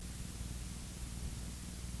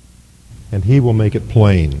and He will make it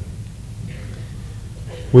plain.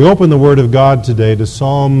 We open the Word of God today to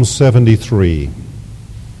Psalm 73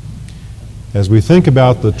 as we think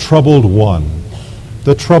about the troubled one,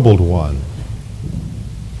 the troubled one.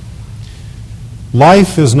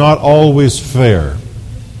 Life is not always fair.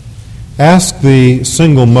 Ask the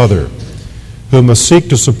single mother who must seek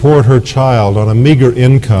to support her child on a meager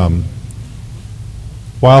income,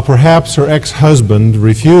 while perhaps her ex-husband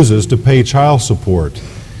refuses to pay child support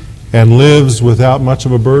and lives without much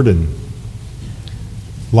of a burden.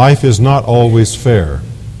 Life is not always fair.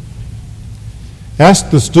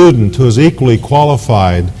 Ask the student who is equally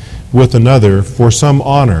qualified with another for some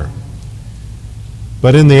honor,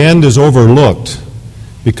 but in the end is overlooked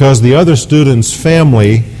because the other student's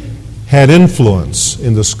family had influence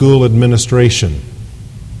in the school administration.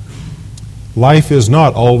 Life is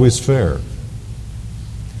not always fair.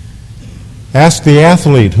 Ask the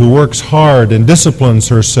athlete who works hard and disciplines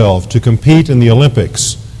herself to compete in the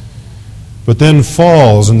Olympics, but then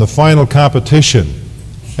falls in the final competition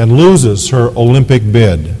and loses her Olympic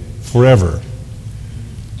bid forever.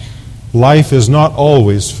 Life is not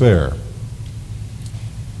always fair.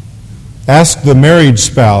 Ask the married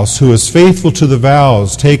spouse who is faithful to the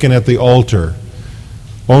vows taken at the altar,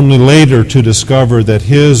 only later to discover that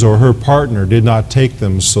his or her partner did not take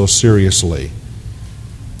them so seriously.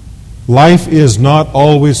 Life is not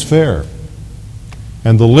always fair,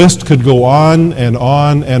 and the list could go on and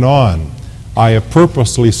on and on. I have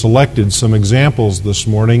purposely selected some examples this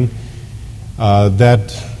morning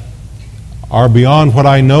that are beyond what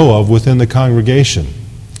I know of within the congregation.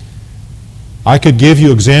 I could give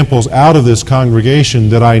you examples out of this congregation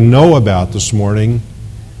that I know about this morning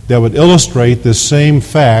that would illustrate this same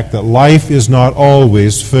fact that life is not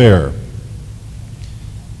always fair.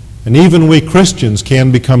 And even we Christians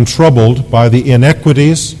can become troubled by the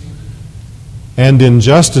inequities and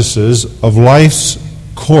injustices of life's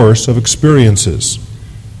course of experiences.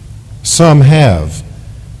 Some have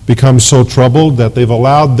become so troubled that they've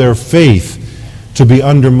allowed their faith to be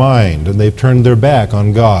undermined and they've turned their back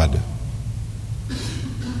on God.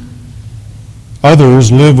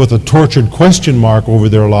 Others live with a tortured question mark over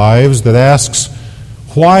their lives that asks,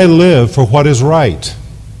 why live for what is right?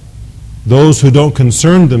 Those who don't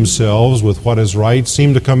concern themselves with what is right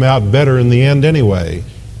seem to come out better in the end anyway.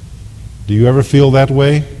 Do you ever feel that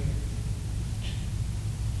way?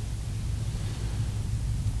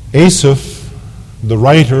 Asaph, the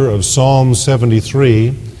writer of Psalm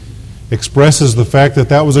 73, expresses the fact that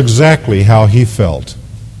that was exactly how he felt.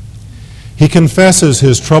 He confesses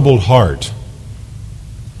his troubled heart,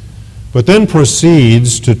 but then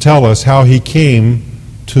proceeds to tell us how he came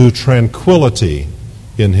to tranquility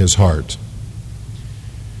in his heart.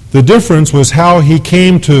 The difference was how he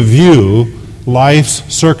came to view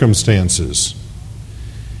life's circumstances.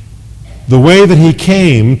 The way that he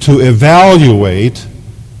came to evaluate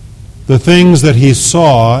the things that he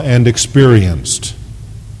saw and experienced.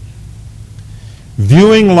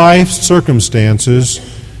 Viewing life's circumstances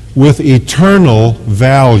with eternal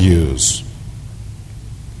values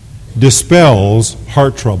dispels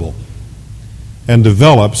heart trouble and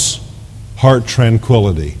develops heart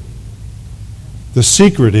tranquility. The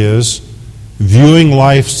secret is viewing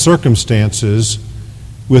life's circumstances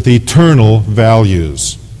with eternal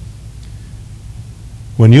values.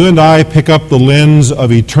 When you and I pick up the lens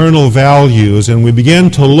of eternal values and we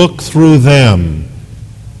begin to look through them,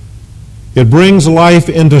 it brings life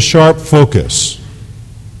into sharp focus.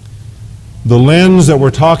 The lens that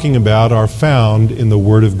we're talking about are found in the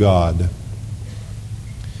Word of God.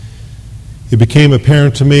 It became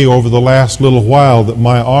apparent to me over the last little while that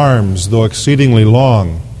my arms, though exceedingly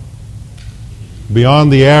long,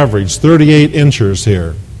 beyond the average, 38 inches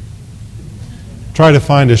here. Try to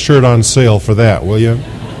find a shirt on sale for that, will you?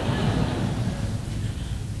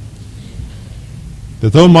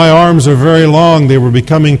 That though my arms are very long, they were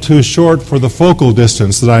becoming too short for the focal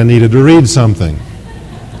distance that I needed to read something.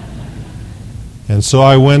 And so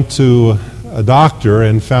I went to a doctor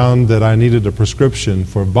and found that I needed a prescription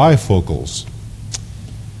for bifocals.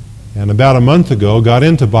 And about a month ago, got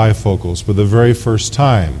into bifocals for the very first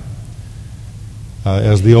time.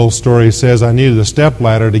 As the old story says, I needed a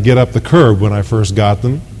stepladder to get up the curb when I first got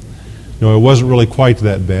them. It wasn't really quite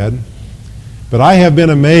that bad. But I have been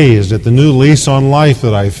amazed at the new lease on life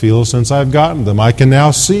that I feel since I've gotten them. I can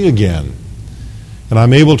now see again. And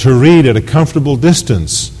I'm able to read at a comfortable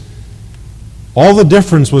distance. All the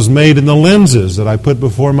difference was made in the lenses that I put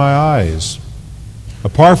before my eyes.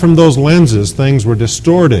 Apart from those lenses, things were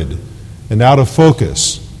distorted and out of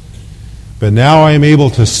focus. But now I am able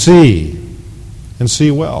to see and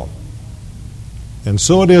see well. And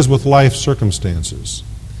so it is with life circumstances.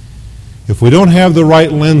 If we don't have the right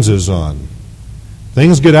lenses on,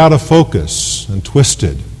 things get out of focus and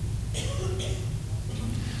twisted.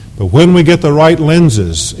 But when we get the right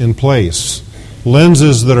lenses in place,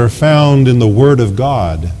 lenses that are found in the Word of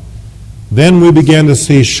God, then we begin to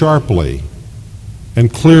see sharply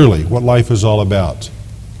and clearly what life is all about.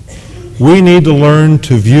 We need to learn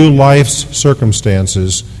to view life's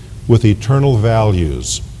circumstances with eternal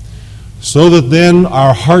values, so that then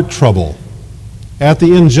our heart trouble at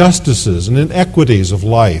the injustices and inequities of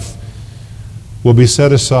life will be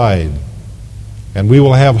set aside, and we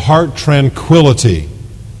will have heart tranquility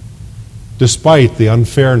despite the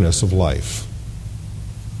unfairness of life.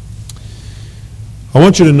 I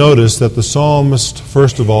want you to notice that the psalmist,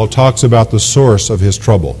 first of all, talks about the source of his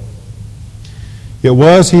trouble. It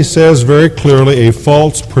was, he says very clearly, a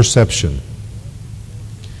false perception.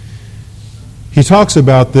 He talks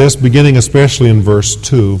about this beginning especially in verse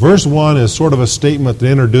 2. Verse 1 is sort of a statement that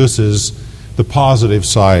introduces the positive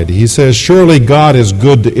side. He says, "Surely God is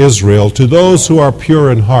good to Israel, to those who are pure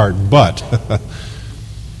in heart, but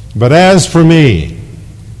as for me."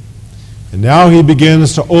 And now he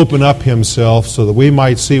begins to open up himself so that we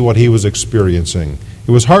might see what he was experiencing.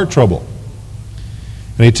 It was heart trouble.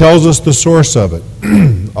 And he tells us the source of it,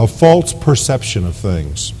 a false perception of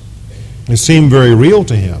things. It seemed very real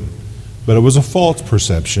to him, but it was a false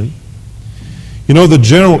perception. You know, the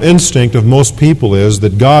general instinct of most people is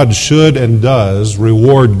that God should and does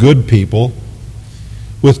reward good people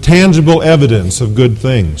with tangible evidence of good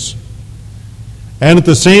things. And at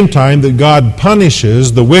the same time that God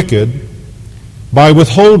punishes the wicked by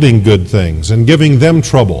withholding good things and giving them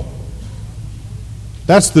trouble.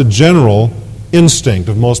 That's the general instinct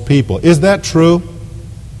of most people. Is that true?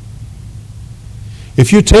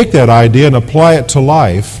 If you take that idea and apply it to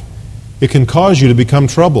life, it can cause you to become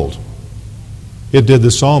troubled. It did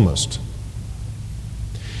the psalmist.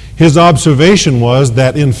 His observation was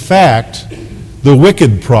that, in fact, the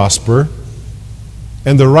wicked prosper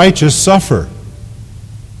and the righteous suffer.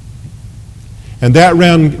 And that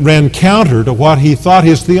ran counter to what he thought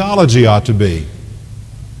his theology ought to be.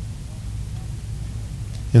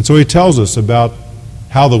 And so he tells us about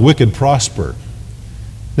how the wicked prosper.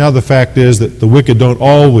 Now the fact is that the wicked don't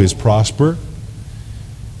always prosper,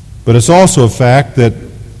 but it's also a fact that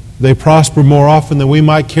they prosper more often than we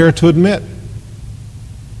might care to admit.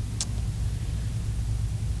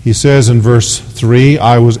 He says in verse 3,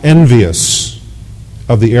 "I was envious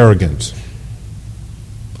of the arrogant.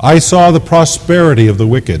 I saw the prosperity of the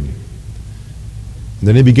wicked." And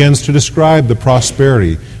then he begins to describe the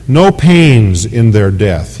prosperity. No pains in their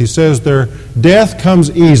death. He says their death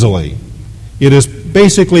comes easily. It is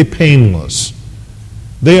basically painless.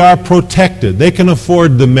 They are protected. They can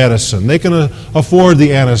afford the medicine. They can afford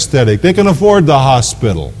the anesthetic. They can afford the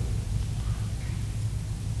hospital.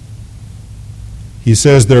 He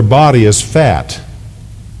says their body is fat.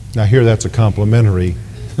 Now here that's a complimentary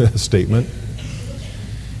statement.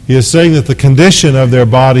 He is saying that the condition of their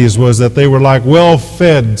bodies was that they were like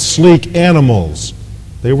well-fed, sleek animals.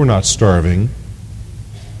 They were not starving.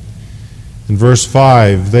 In verse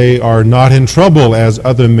 5, they are not in trouble as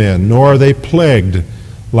other men, nor are they plagued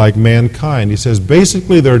like mankind. He says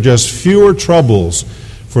basically there are just fewer troubles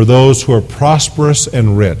for those who are prosperous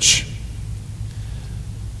and rich.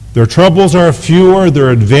 Their troubles are fewer, their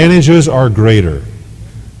advantages are greater.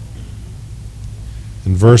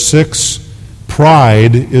 In verse 6,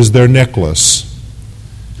 pride is their necklace.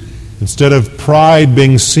 Instead of pride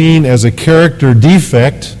being seen as a character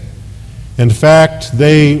defect, in fact,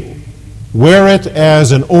 they wear it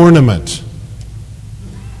as an ornament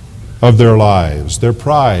of their lives. Their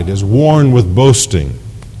pride is worn with boasting.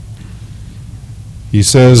 He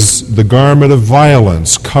says the garment of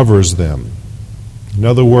violence covers them. In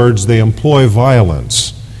other words, they employ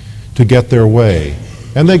violence to get their way,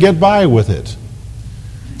 and they get by with it.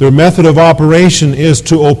 Their method of operation is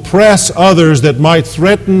to oppress others that might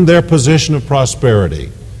threaten their position of prosperity.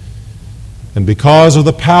 And because of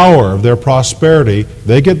the power of their prosperity,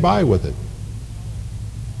 they get by with it.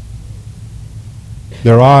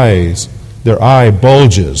 Their eye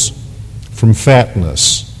bulges from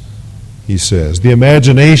fatness, he says. The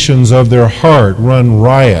imaginations of their heart run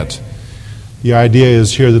riot. The idea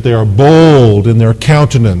is here that they are bold in their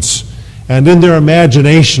countenance and in their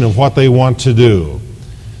imagination of what they want to do.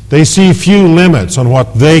 They see few limits on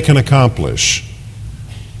what they can accomplish.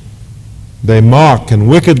 They mock and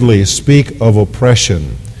wickedly speak of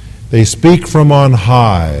oppression. They speak from on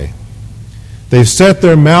high. They've set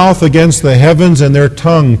their mouth against the heavens, and their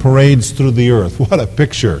tongue parades through the earth. What a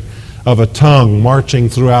picture of a tongue marching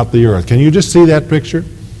throughout the earth. Can you just see that picture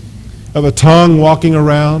of a tongue walking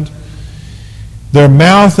around? Their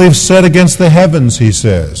mouth they've set against the heavens, he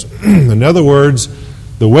says. In other words,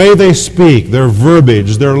 the way they speak, their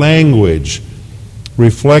verbiage, their language,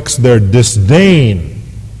 reflects their disdain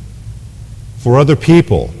for other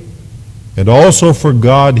people and also for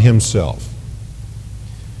God himself.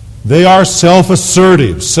 They are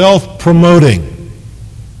self-assertive, self-promoting,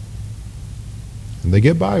 and they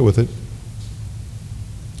get by with it.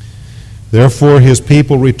 Therefore his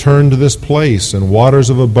people return to this place, and waters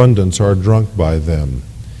of abundance are drunk by them.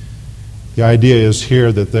 The idea is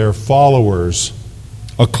here that their followers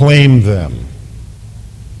acclaim them.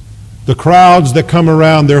 The crowds that come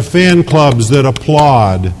around, their fan clubs that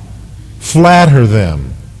applaud, flatter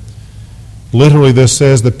them. Literally this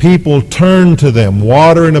says, the people turn to them.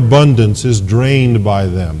 Water in abundance is drained by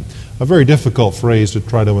them. A very difficult phrase to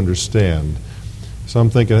try to understand. Some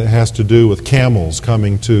think it has to do with camels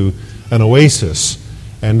coming to an oasis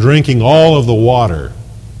and drinking all of the water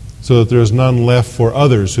so that there's none left for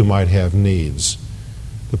others who might have needs.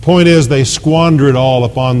 The point is they squander it all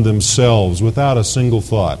upon themselves without a single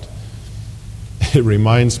thought. It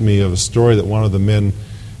reminds me of a story that one of the men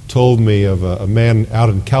told me of a man out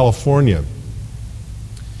in California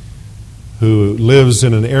who lives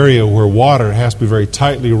in an area where water has to be very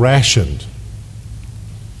tightly rationed.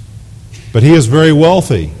 But he is very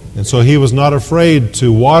wealthy, and so he was not afraid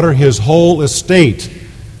to water his whole estate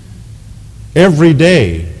every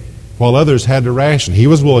day while others had to ration. He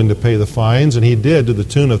was willing to pay the fines, and he did, to the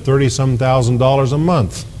tune of $30-some thousand a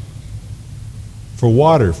month for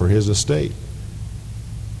water for his estate.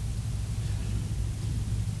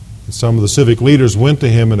 And some of the civic leaders went to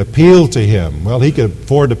him and appealed to him. Well, he could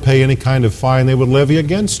afford to pay any kind of fine they would levy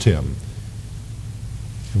against him.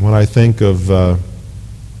 And when I think of the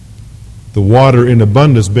water in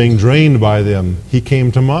abundance being drained by them, he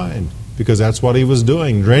came to mind, because that's what he was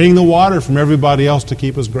doing, draining the water from everybody else to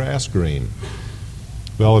keep his grass green.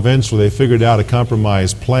 Well, eventually they figured out a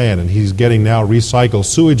compromise plan, and he's getting now recycled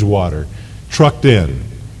sewage water trucked in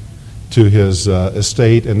to his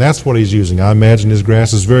estate, and that's what he's using. I imagine his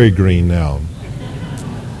grass is very green now.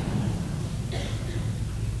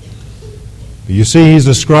 You see, he's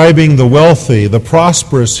describing the wealthy, the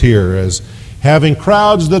prosperous here as having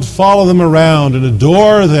crowds that follow them around and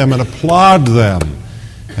adore them and applaud them.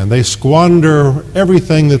 And they squander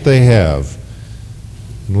everything that they have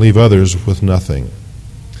and leave others with nothing.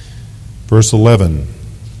 Verse 11,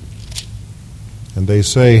 and they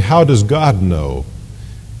say, how does God know?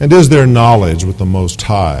 And is there knowledge with the Most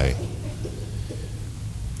High?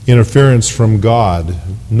 Interference from God,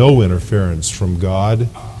 no interference from God,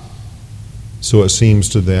 so it seems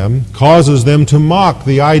to them, causes them to mock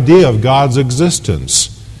the idea of God's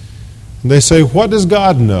existence. And they say, what does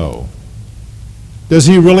God know? Does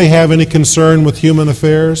he really have any concern with human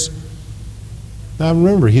affairs? Now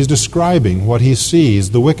remember, he's describing what he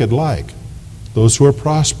sees the wicked like, those who are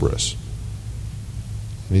prosperous.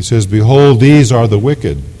 And he says, behold, these are the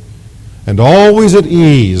wicked, and always at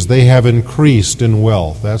ease they have increased in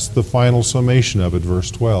wealth. That's the final summation of it,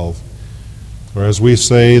 verse 12. Or as we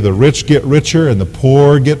say, the rich get richer and the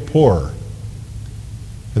poor get poorer.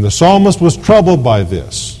 And the psalmist was troubled by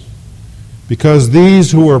this, because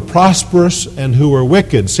these who were prosperous and who were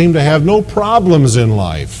wicked seem to have no problems in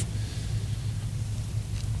life.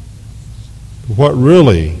 What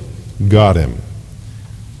really got him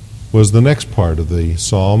was the next part of the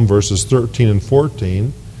psalm, verses 13 and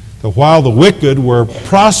 14, that while the wicked were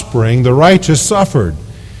prospering, the righteous suffered.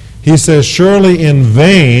 He says, surely in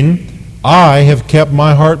vain I have kept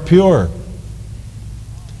my heart pure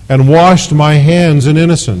and washed my hands in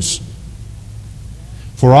innocence.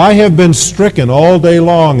 For I have been stricken all day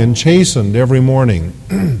long and chastened every morning.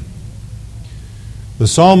 The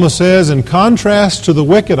psalmist says, in contrast to the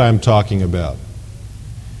wicked I'm talking about,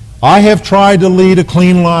 I have tried to lead a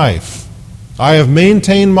clean life. I have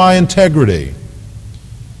maintained my integrity.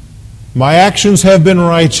 My actions have been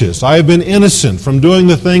righteous. I have been innocent from doing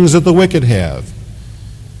the things that the wicked have.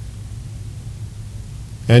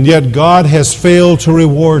 And yet God has failed to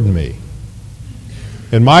reward me.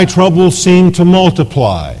 And my troubles seem to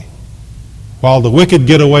multiply, while the wicked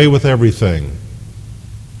get away with everything.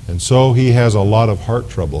 And so he has a lot of heart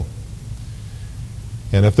trouble.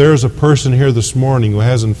 And if there's a person here this morning who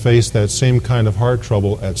hasn't faced that same kind of heart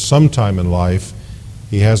trouble at some time in life,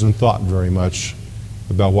 he hasn't thought very much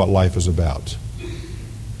about what life is about.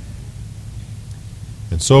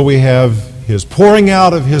 And so we have his pouring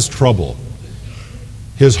out of his trouble.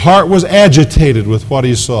 His heart was agitated with what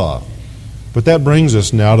he saw. But that brings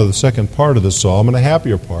us now to the second part of the psalm, and a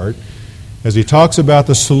happier part, as he talks about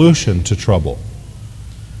the solution to trouble.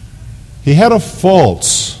 He had a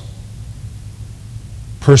false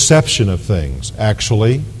perception of things.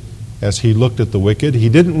 Actually, as he looked at the wicked, he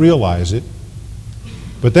didn't realize it,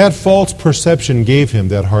 but that false perception gave him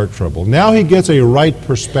that heart trouble. Now he gets a right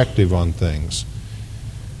perspective on things.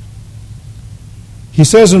 He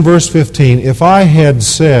says in verse 15, "If I had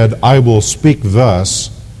said, I will speak thus,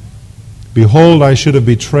 behold, I should have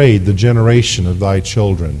betrayed the generation of thy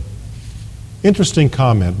children." Interesting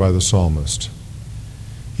comment by the psalmist.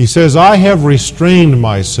 He says, I have restrained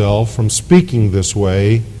myself from speaking this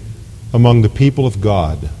way among the people of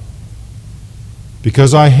God,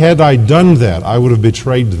 because had I done that, I would have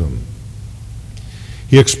betrayed them.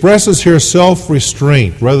 He expresses here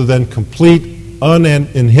self-restraint rather than complete,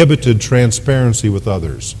 uninhibited transparency with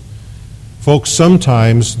others. Folks,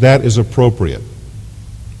 sometimes that is appropriate.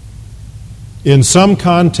 In some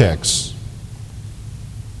contexts,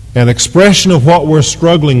 an expression of what we're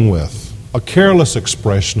struggling with, a careless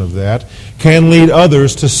expression of that, can lead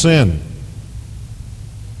others to sin.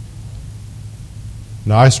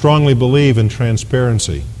 Now, I strongly believe in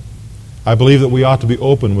transparency. I believe that we ought to be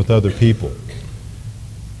open with other people.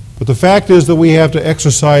 But the fact is that we have to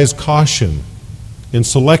exercise caution in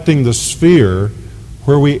selecting the sphere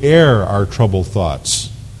where we air our troubled thoughts.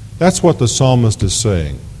 That's what the psalmist is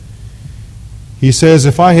saying. He says,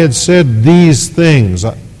 if I had said these things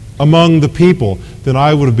among the people, then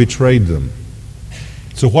I would have betrayed them.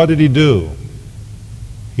 So what did he do?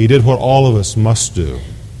 He did what all of us must do.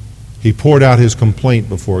 He poured out his complaint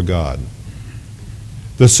before God.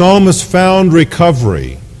 The psalmist found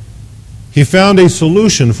recovery. He found a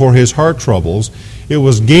solution for his heart troubles. It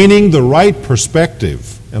was gaining the right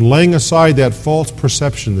perspective and laying aside that false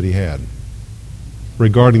perception that he had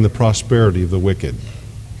regarding the prosperity of the wicked.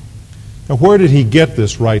 Now, where did he get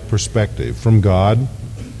this right perspective? From God.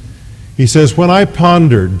 He says, when I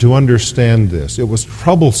pondered to understand this, it was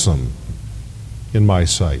troublesome in my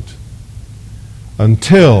sight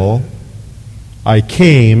until I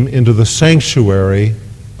came into the sanctuary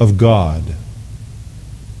of God.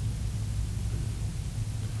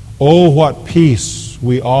 Oh, what peace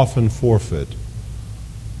we often forfeit.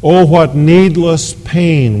 Oh, what needless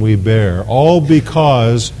pain we bear, all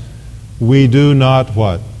because we do not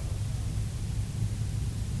what?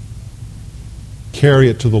 Carry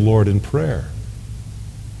it to the Lord in prayer.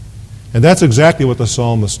 And that's exactly what the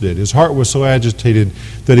psalmist did. His heart was so agitated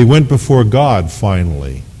that he went before God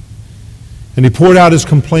finally. And he poured out his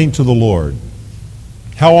complaint to the Lord.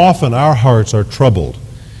 How often our hearts are troubled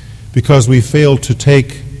because we fail to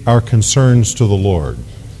take our concerns to the Lord,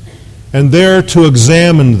 and there to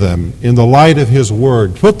examine them in the light of His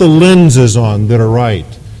Word. Put the lenses on that are right,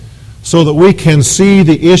 so that we can see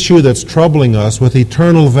the issue that's troubling us with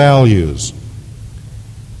eternal values.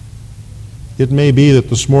 It may be that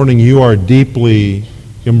this morning you are deeply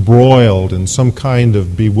embroiled in some kind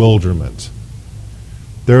of bewilderment.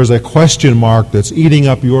 There's a question mark that's eating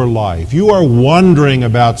up your life. You are wondering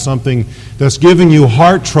about something that's giving you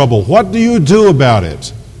heart trouble. What do you do about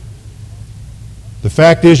it? The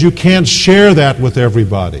fact is, you can't share that with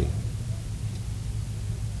everybody.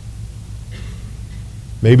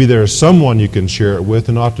 Maybe there is someone you can share it with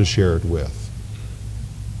and ought to share it with.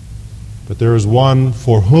 But there is one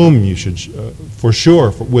for whom you should,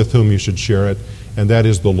 with whom you should share it, and that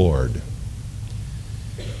is the Lord.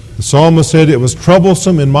 The psalmist said, it was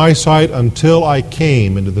troublesome in my sight until I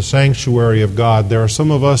came into the sanctuary of God. There are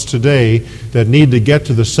some of us today that need to get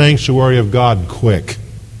to the sanctuary of God quick,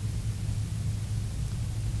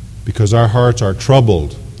 because our hearts are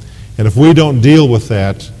troubled. And if we don't deal with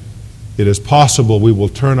that, it is possible we will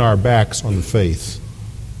turn our backs on the faith.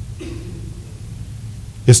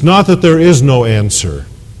 It's not that there is no answer.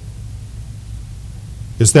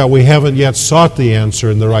 It's that we haven't yet sought the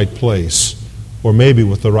answer in the right place, or maybe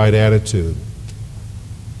with the right attitude.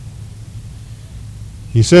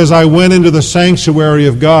 He says, I went into the sanctuary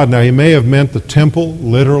of God. Now, he may have meant the temple,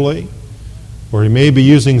 literally, or he may be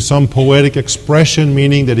using some poetic expression,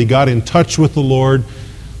 meaning that he got in touch with the Lord.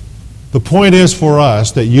 The point is for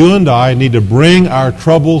us that you and I need to bring our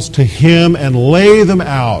troubles to Him and lay them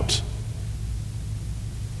out.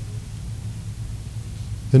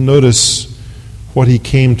 Then notice what he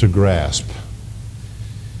came to grasp.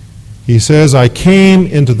 He says, I came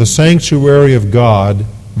into the sanctuary of God,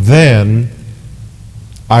 then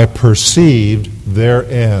I perceived their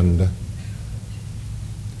end.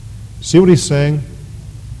 See what he's saying?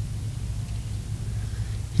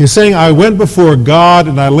 He's saying, I went before God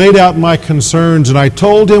and I laid out my concerns and I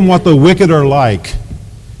told Him what the wicked are like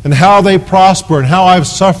and how they prosper and how I've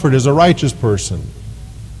suffered as a righteous person.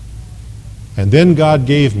 And then God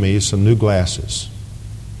gave me some new glasses.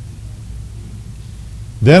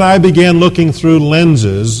 Then I began looking through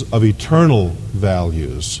lenses of eternal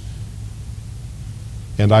values.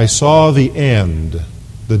 And I saw the end,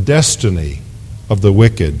 the destiny of the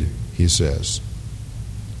wicked, he says.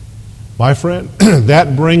 My friend,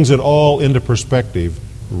 that brings it all into perspective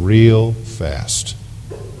real fast.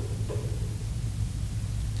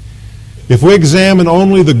 If we examine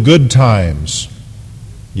only the good times,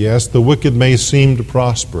 yes, the wicked may seem to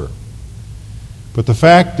prosper. But the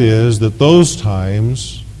fact is that those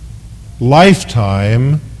times,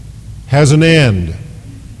 lifetime, has an end.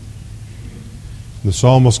 The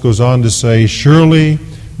psalmist goes on to say, surely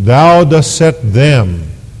thou dost set them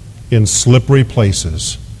in slippery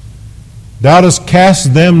places. Thou dost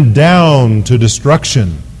cast them down to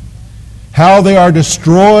destruction. How they are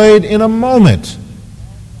destroyed in a moment.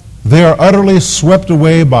 They are utterly swept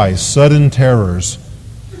away by sudden terrors.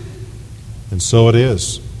 And so it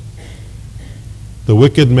is. The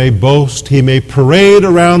wicked may boast, he may parade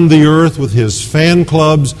around the earth with his fan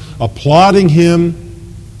clubs applauding him.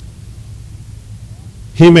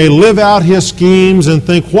 He may live out his schemes and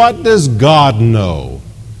think, what does God know?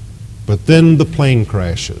 But then the plane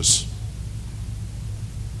crashes.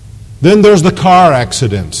 Then there's the car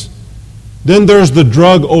accident. Then there's the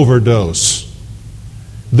drug overdose.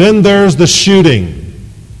 Then there's the shooting.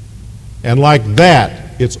 And like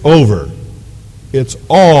that, it's over. It's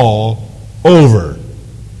all over.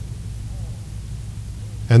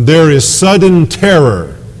 And there is sudden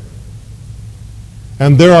terror.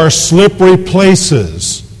 And there are slippery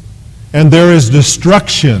places. And there is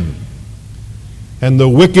destruction. And the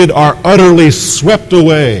wicked are utterly swept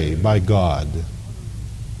away by God.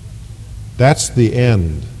 That's the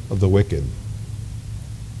end of the wicked.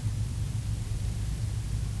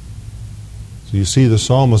 So you see, the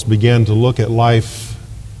psalmist began to look at life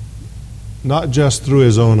not just through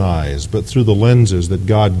his own eyes, but through the lenses that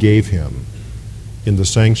God gave him in the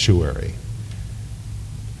sanctuary.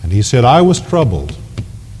 And he said, I was troubled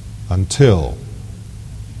until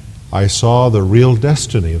I saw the real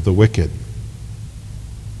destiny of the wicked.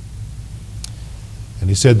 And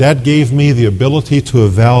he said, that gave me the ability to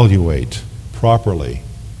evaluate properly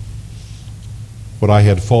what I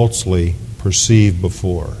had falsely perceived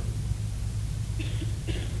before.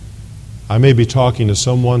 I may be talking to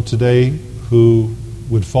someone today who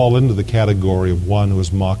would fall into the category of one who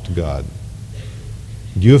has mocked God.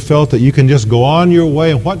 You have felt that you can just go on your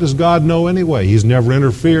way, and what does God know anyway? He's never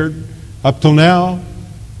interfered up till now.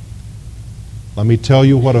 Let me tell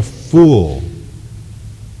you what a fool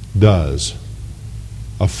does.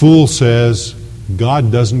 A fool says,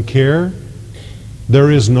 God doesn't care,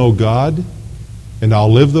 there is no God, and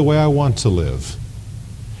I'll live the way I want to live.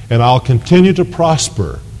 And I'll continue to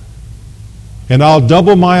prosper. And I'll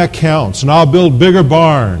double my accounts, and I'll build bigger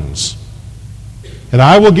barns. And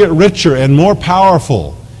I will get richer and more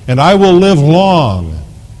powerful, and I will live long.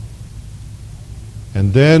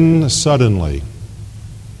 And then suddenly,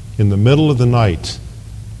 in the middle of the night,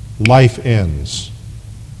 life ends.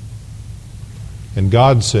 And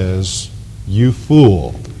God says, you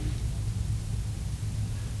fool.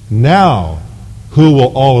 Now, who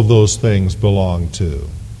will all of those things belong to?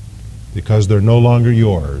 Because they're no longer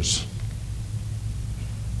yours.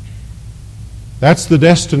 That's the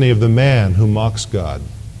destiny of the man who mocks God.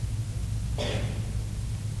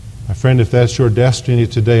 My friend, if that's your destiny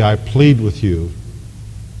today, I plead with you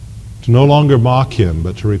to no longer mock him,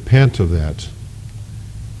 but to repent of that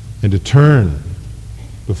and to turn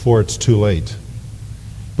before it's too late,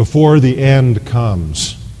 before the end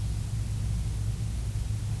comes,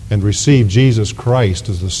 and receive Jesus Christ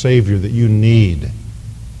as the Savior that you need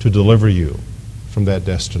to deliver you from that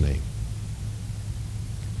destiny.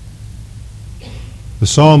 The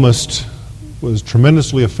psalmist was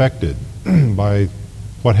tremendously affected by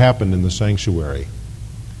what happened in the sanctuary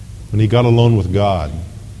when he got alone with God.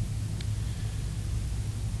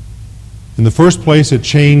 In the first place, it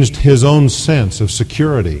changed his own sense of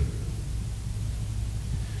security.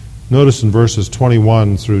 Notice in verses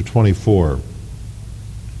 21 through 24.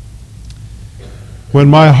 When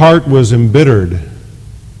my heart was embittered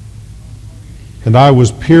and I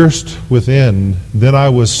was pierced within, then I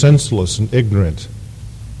was senseless and ignorant.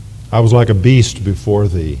 I was like a beast before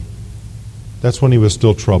thee. That's when he was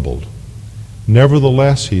still troubled.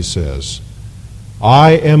 Nevertheless, he says,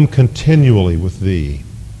 I am continually with thee.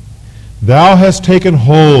 Thou hast taken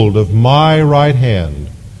hold of my right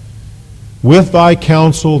hand. With thy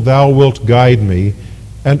counsel thou wilt guide me,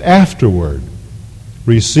 and afterward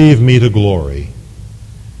receive me to glory.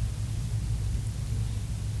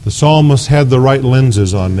 The psalmist had the right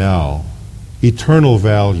lenses on now, eternal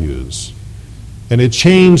values. And it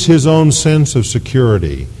changed his own sense of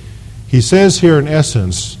security. He says here in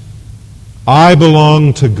essence, I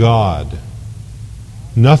belong to God.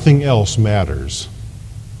 Nothing else matters.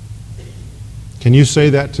 Can you say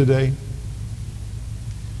that today?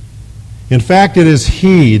 In fact, it is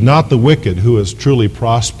he, not the wicked, who is truly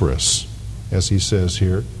prosperous, as he says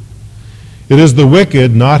here. It is the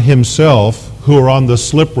wicked, not himself, who are on the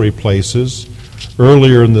slippery places.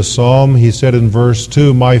 Earlier in the psalm, he said in verse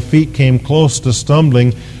 2, my feet came close to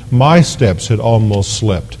stumbling, my steps had almost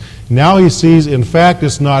slipped. Now he sees, in fact,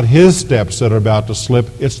 it's not his steps that are about to slip,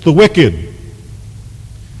 it's the wicked.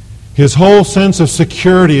 His whole sense of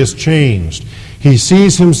security is changed. He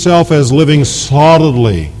sees himself as living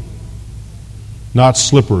solidly, not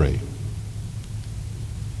slippery.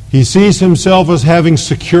 He sees himself as having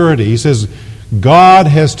security. He says, God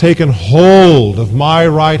has taken hold of my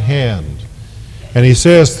right hand. And he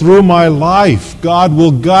says, through my life, God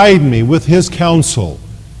will guide me with his counsel.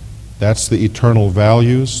 That's the eternal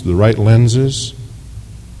values, the right lenses.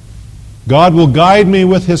 God will guide me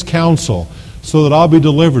with his counsel so that I'll be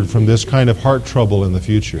delivered from this kind of heart trouble in the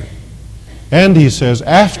future. And he says,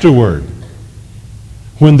 afterward,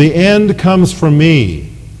 when the end comes for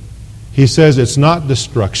me, he says it's not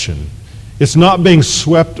destruction. It's not being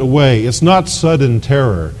swept away. It's not sudden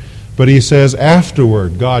terror. But he says,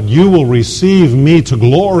 afterward, God, you will receive me to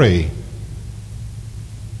glory.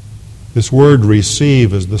 This word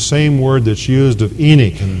receive is the same word that's used of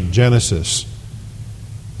Enoch in Genesis.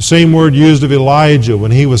 The same word used of Elijah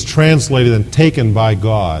when he was translated and taken by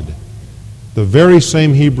God. The very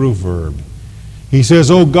same Hebrew verb. He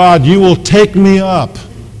says, oh God, you will take me up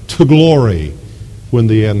to glory when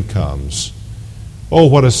the end comes. Oh,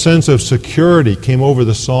 what a sense of security came over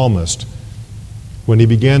the psalmist when he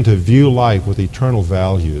began to view life with eternal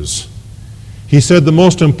values. He said the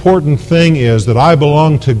most important thing is that I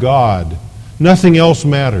belong to God. Nothing else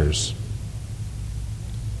matters.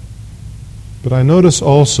 But I notice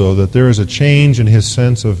also that there is a change in his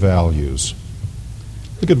sense of values.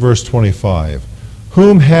 Look at verse 25.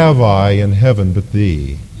 Whom have I in heaven but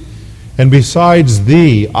thee? And besides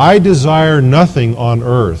thee, I desire nothing on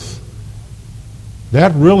earth.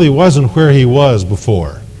 That really wasn't where he was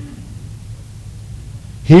before.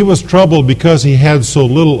 He was troubled because he had so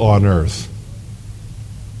little on earth.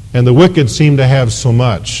 And the wicked seem to have so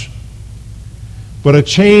much. But a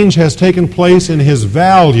change has taken place in his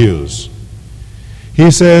values.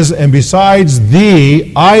 He says, and besides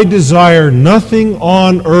thee, I desire nothing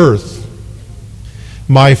on earth.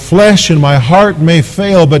 My flesh and my heart may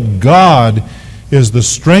fail, but God is the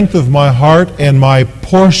strength of my heart and my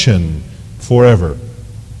portion forever.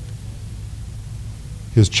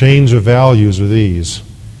 His change of values are these.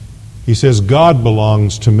 He says, God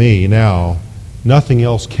belongs to me now. Nothing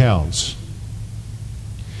else counts.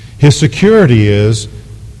 His security is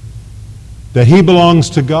that he belongs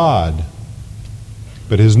to God.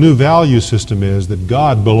 But his new value system is that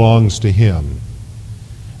God belongs to him.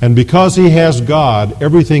 And because he has God,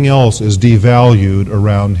 everything else is devalued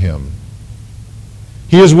around him.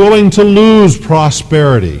 He is willing to lose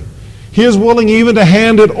prosperity. He is willing even to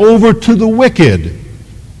hand it over to the wicked.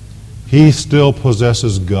 He still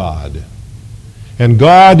possesses God. And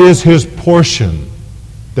God is his portion.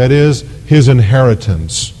 That is, his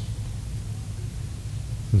inheritance.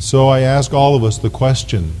 And so I ask all of us the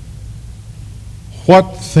question,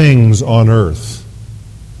 what things on earth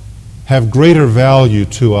have greater value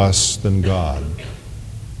to us than God?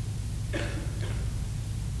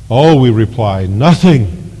 Oh, we reply,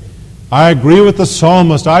 nothing. I agree with the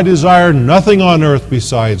psalmist. I desire nothing on earth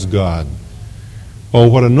besides God. Oh,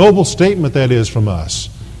 what a noble statement that is from us.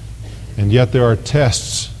 And yet there are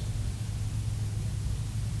tests.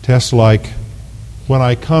 Tests like when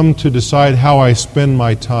I come to decide how I spend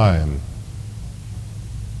my time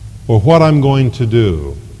or what I'm going to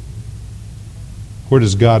do. Where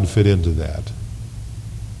does God fit into that?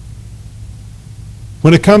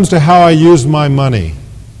 When it comes to how I use my money,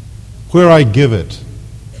 where I give it,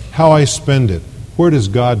 how I spend it, where does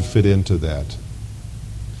God fit into that?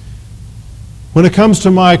 When it comes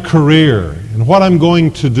to my career and what I'm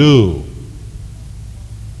going to do,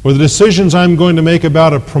 or the decisions I'm going to make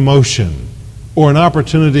about a promotion or an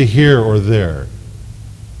opportunity here or there,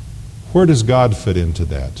 where does God fit into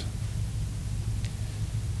that?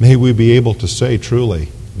 May we be able to say truly,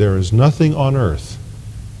 there is nothing on earth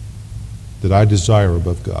that I desire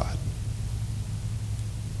above God.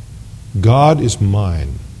 God is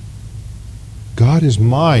mine. God is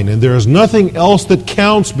mine, and there is nothing else that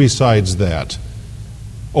counts besides that.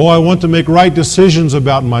 Oh, I want to make right decisions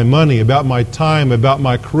about my money, about my time, about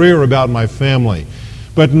my career, about my family.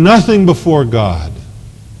 But nothing before God.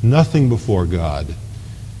 Nothing before God.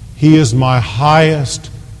 He is my highest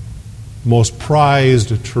most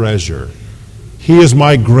prized treasure. He is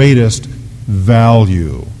my greatest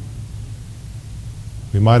value.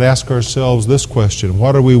 We might ask ourselves this question: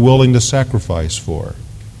 what are we willing to sacrifice for?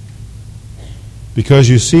 Because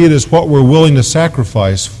you see, it is what we're willing to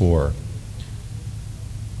sacrifice for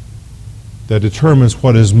that determines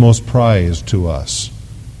what is most prized to us.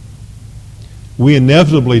 We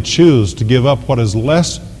inevitably choose to give up what is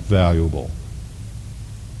less valuable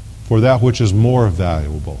for that which is more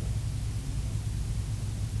valuable.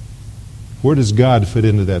 Where does God fit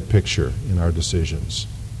into that picture in our decisions?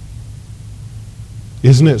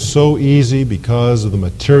 Isn't it so easy, because of the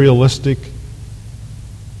materialistic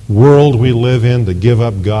world we live in, to give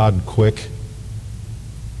up God quick?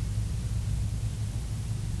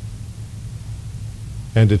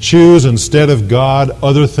 And to choose instead of God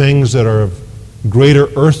other things that are of greater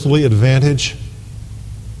earthly advantage,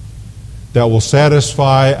 that will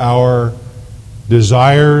satisfy our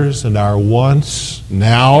desires and our wants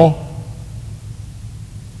now?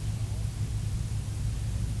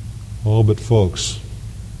 Oh, but folks,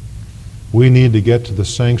 we need to get to the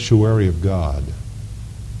sanctuary of God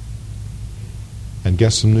and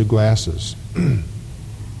get some new glasses.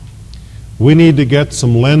 We need to get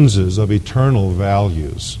some lenses of eternal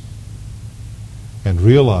values and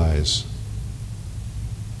realize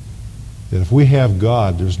that if we have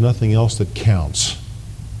God, there's nothing else that counts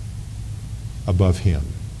above Him.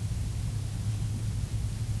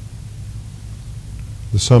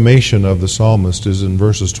 The summation of the psalmist is in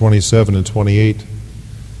verses 27 and 28.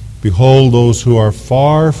 Behold, those who are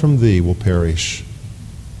far from Thee will perish.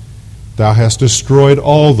 Thou hast destroyed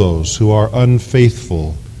all those who are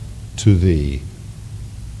unfaithful to Thee.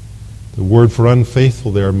 The word for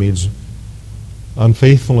unfaithful there means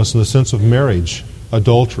unfaithfulness in the sense of marriage,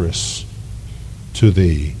 adulterous to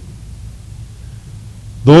Thee.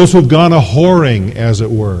 Those who've gone a-whoring, as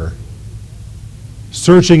it were,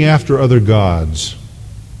 searching after other gods.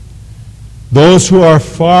 Those who are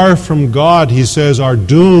far from God, he says, are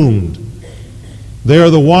doomed. They are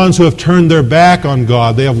the ones who have turned their back on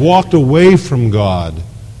God. They have walked away from God.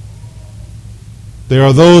 They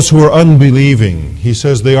are those who are unbelieving. He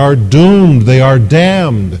says they are doomed. They are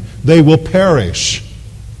damned. They will perish.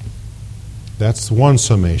 That's one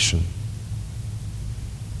summation.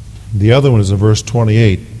 The other one is in verse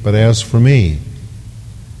 28. But as for me,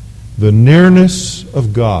 the nearness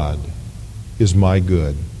of God is my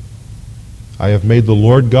good. I have made the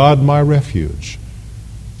Lord God my refuge,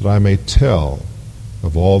 that I may tell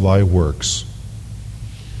of all Thy works.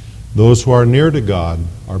 Those who are near to God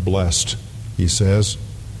are blessed, he says.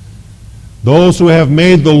 Those who have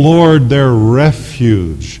made the Lord their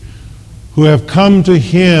refuge, who have come to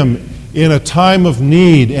Him in a time of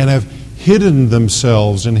need and have hidden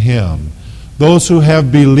themselves in Him. Those who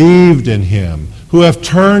have believed in Him, who have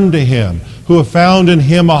turned to Him, who have found in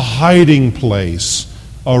Him a hiding place,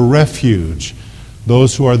 a refuge.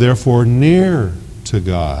 Those who are therefore near to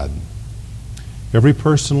God. Every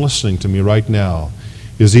person listening to me right now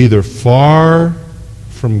is either far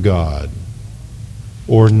from God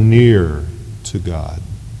or near to God.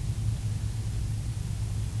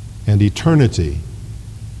 And eternity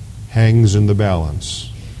hangs in the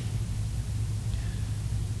balance.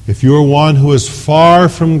 If you are one who is far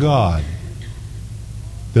from God,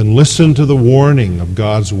 then listen to the warning of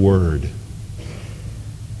God's Word.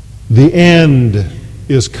 The end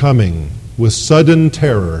is coming with sudden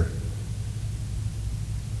terror,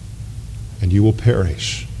 and you will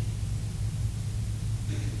perish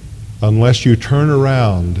unless you turn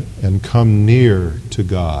around and come near to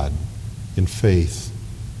God in faith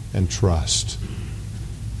and trust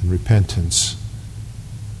and repentance.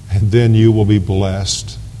 And then you will be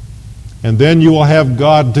blessed. And then you will have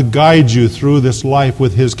God to guide you through this life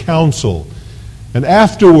with His counsel. And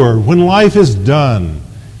afterward, when life is done,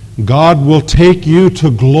 God will take you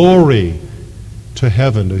to glory, to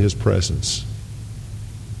heaven, to His presence.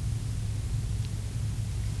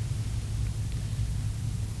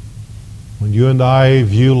 When you and I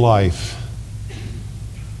view life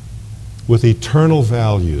with eternal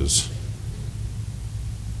values,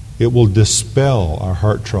 it will dispel our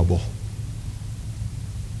heart trouble.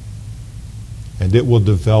 And it will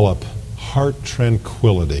develop heart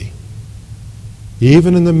tranquility,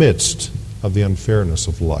 even in the midst of the unfairness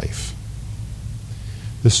of life.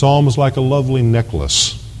 This psalm is like a lovely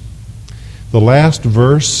necklace. The last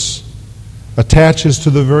verse attaches to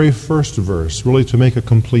the very first verse, really to make a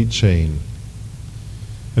complete chain.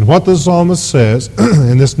 And what the psalmist says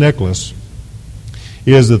in this necklace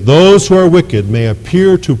is that those who are wicked may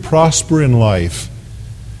appear to prosper in life,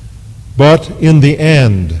 but in the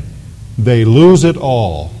end they lose it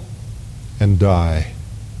all and die.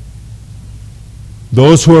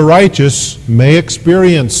 Those who are righteous may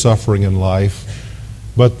experience suffering in life,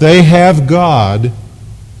 but they have God,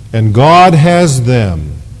 and God has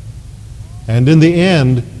them. And in the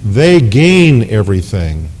end, they gain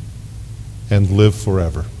everything and live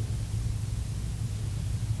forever.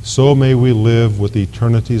 So may we live with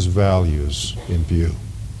eternity's values in view.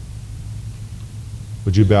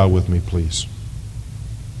 Would you bow with me, please?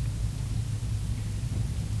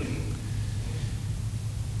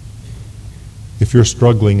 If you're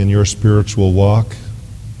struggling in your spiritual walk,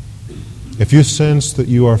 if you sense that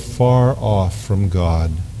you are far off from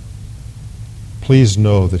God, please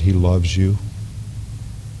know that He loves you.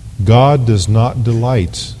 God does not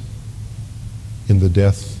delight in the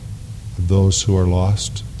death of those who are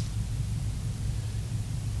lost.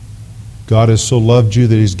 God has so loved you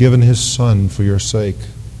that He's given His Son for your sake.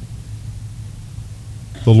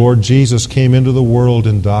 The Lord Jesus came into the world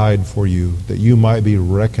and died for you, that you might be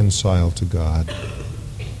reconciled to God.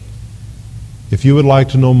 If you would like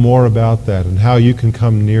to know more about that and how you can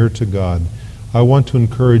come near to God, I want to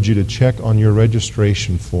encourage you to check on your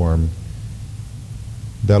registration form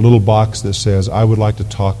that little box that says, I would like to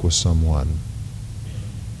talk with someone.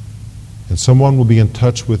 And someone will be in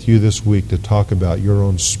touch with you this week to talk about your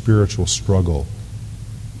own spiritual struggle,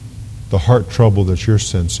 the heart trouble that you're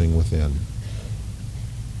sensing within.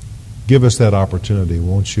 Give us that opportunity,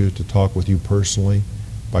 won't you, to talk with you personally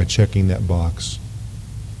by checking that box.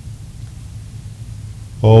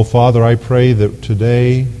 Oh, Father, I pray that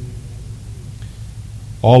today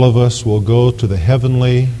all of us will go to the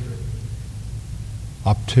heavenly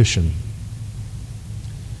optician,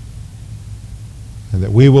 and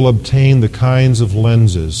that we will obtain the kinds of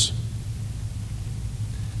lenses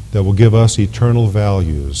that will give us eternal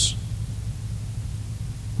values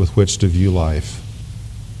with which to view life.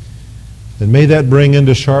 And may that bring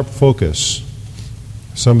into sharp focus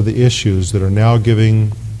some of the issues that are now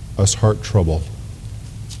giving us heart trouble.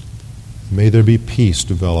 May there be peace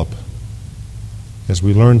develop as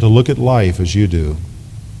we learn to look at life as you do,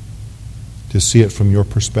 to see it from your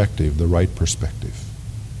perspective, the right perspective.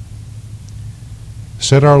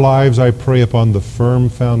 Set our lives, I pray, upon the firm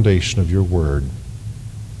foundation of your word,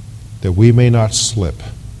 that we may not slip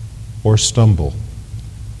or stumble,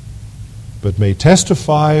 but may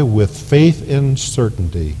testify with faith and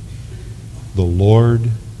certainty, the Lord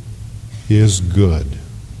is good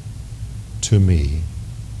to me.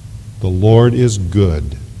 The Lord is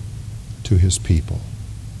good to His people.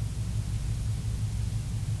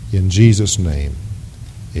 In Jesus' name,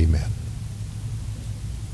 amen.